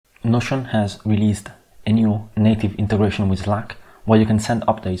Notion has released a new native integration with Slack where you can send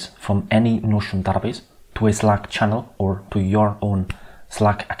updates from any Notion database to a Slack channel or to your own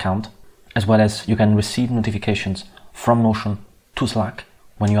Slack account, as well as you can receive notifications from Notion to Slack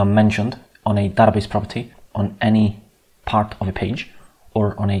when you are mentioned on a database property on any part of a page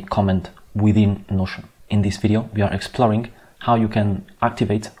or on a comment within Notion. In this video, we are exploring how you can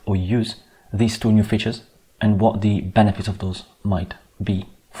activate or use these two new features and what the benefits of those might be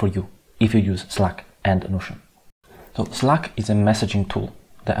for you if you use Slack and Notion. So Slack is a messaging tool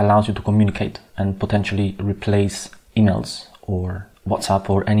that allows you to communicate and potentially replace emails or WhatsApp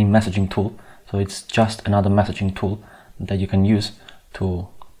or any messaging tool. So it's just another messaging tool that you can use to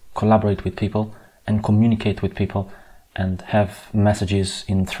collaborate with people and communicate with people and have messages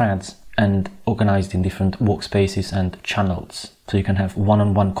in threads and organized in different workspaces and channels. So you can have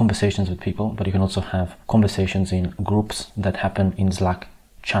one-on-one conversations with people, but you can also have conversations in groups that happen in Slack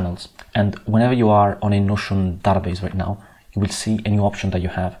channels. And whenever you are on a Notion database right now, you will see a new option that you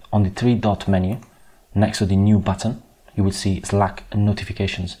have on the three-dot menu next to the new button. You will see Slack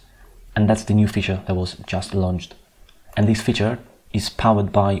notifications, and that's the new feature that was just launched. And this feature is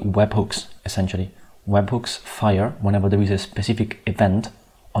powered by webhooks, essentially. Webhooks fire whenever there is a specific event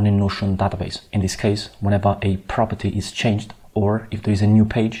on a Notion database. In this case, whenever a property is changed or if there is a new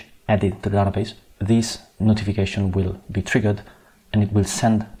page added to the database, this notification will be triggered and it will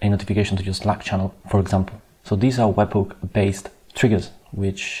send a notification to your Slack channel, for example. So these are webhook-based triggers,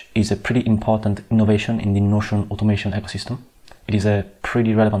 which is a pretty important innovation in the Notion automation ecosystem. It is a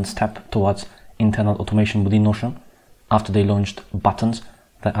pretty relevant step towards internal automation within Notion after they launched buttons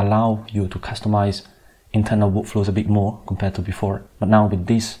that allow you to customize internal workflows a bit more compared to before. But now with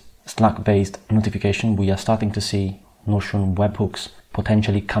this Slack-based notification, we are starting to see Notion webhooks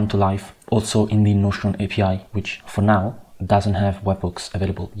potentially come to life also in the Notion API, which for now doesn't have webhooks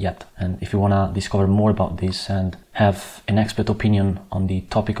available yet. And if you want to discover more about this and have an expert opinion on the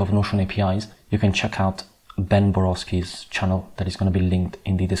topic of Notion APIs, you can check out Ben Borowski's channel that is going to be linked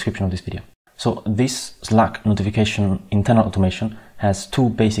in the description of this video. So this Slack notification internal automation has two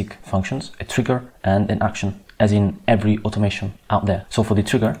basic functions, a trigger and an action, as in every automation out there. So for the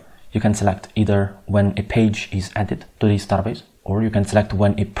trigger, you can select either when a page is added to this database, or you can select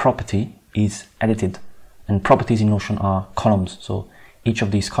when a property is edited. And properties in Notion are columns, so each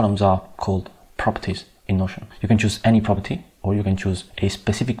of these columns are called properties in Notion. You can choose any property, or you can choose a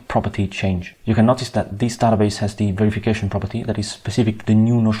specific property change. You can notice that this database has the verification property that is specific to the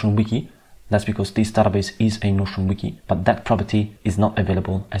new Notion wiki. That's because this database is a Notion wiki, but that property is not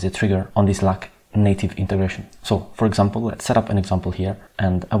available as a trigger on the Slack native integration. So for example, let's set up an example here,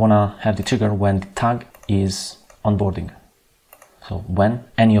 and I want to have the trigger when the tag is onboarding. So when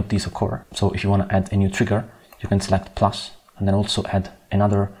any of these occur, so if you want to add a new trigger, you can select plus and then also add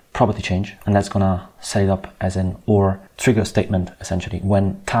another property change, and that's gonna set it up as an or trigger statement essentially.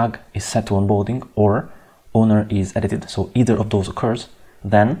 When tag is set to onboarding or owner is edited, so either of those occurs,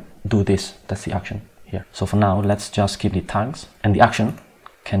 then do this. That's the action here. So for now, let's just keep the tags, and the action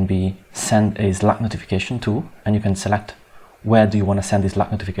can be send a Slack notification to, and you can select where do you want to send this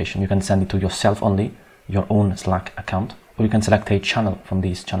Slack notification. You can send it to yourself only, your own Slack account, or you can select a channel from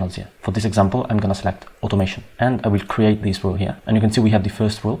these channels here. For this example, I'm going to select automation, and I will create this rule here. And you can see we have the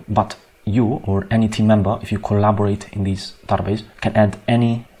first rule, but you or any team member, if you collaborate in this database, can add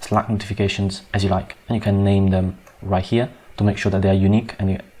any Slack notifications as you like, and you can name them right here to make sure that they are unique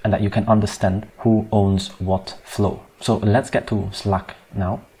and that you can understand who owns what flow. So let's get to Slack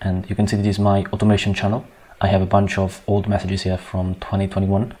now, and you can see this is my automation channel. I have a bunch of old messages here from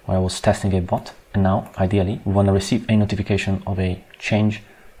 2021 where I was testing a bot, and now ideally we want to receive a notification of a change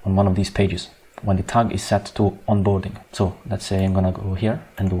on one of these pages when the tag is set to onboarding. So let's say I'm gonna go here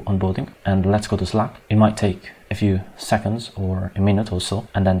and do onboarding, and let's go to Slack. It might take a few seconds or a minute or so,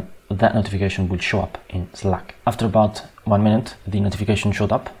 and then that notification will show up in Slack. After about 1 minute, the notification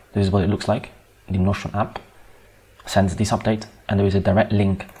showed up. This is what it looks like. The Notion app sends this update, and there is a direct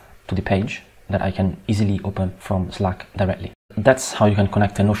link to the page that I can easily open from Slack directly. That's how you can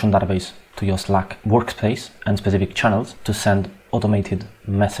connect a Notion database to your Slack workspace and specific channels to send automated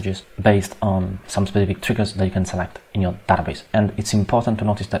messages based on some specific triggers that you can select in your database. And it's important to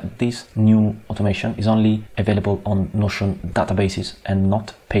notice that this new automation is only available on Notion databases and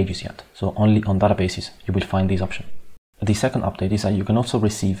not pages yet. So only on databases you will find this option. The second update is that you can also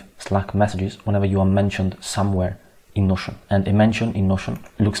receive Slack messages whenever you are mentioned somewhere in Notion. And a mention in Notion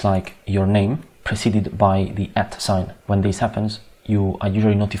looks like your name preceded by the @ sign. When this happens, you are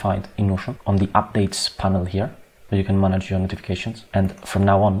usually notified in Notion on the updates panel here, where you can manage your notifications. And from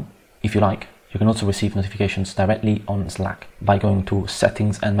now on, if you like, You can also receive notifications directly on Slack by going to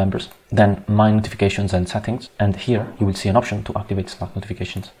Settings and Members, then My Notifications and Settings, and here you will see an option to activate Slack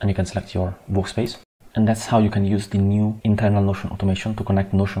notifications, and you can select your workspace. And that's how you can use the new internal Notion automation to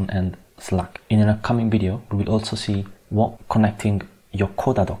connect Notion and Slack. In an upcoming video, we will also see what connecting your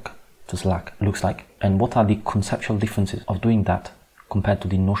Coda doc to Slack looks like, and what are the conceptual differences of doing that compared to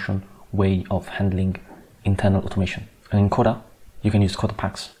the Notion way of handling internal automation. And in Coda, you can use Coda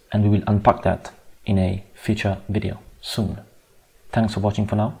Packs, and we will unpack that in a future video soon. Thanks for watching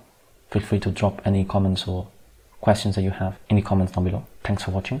for now. Feel free to drop any comments or questions that you have in the comments down below. Thanks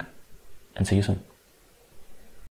for watching, and see you soon.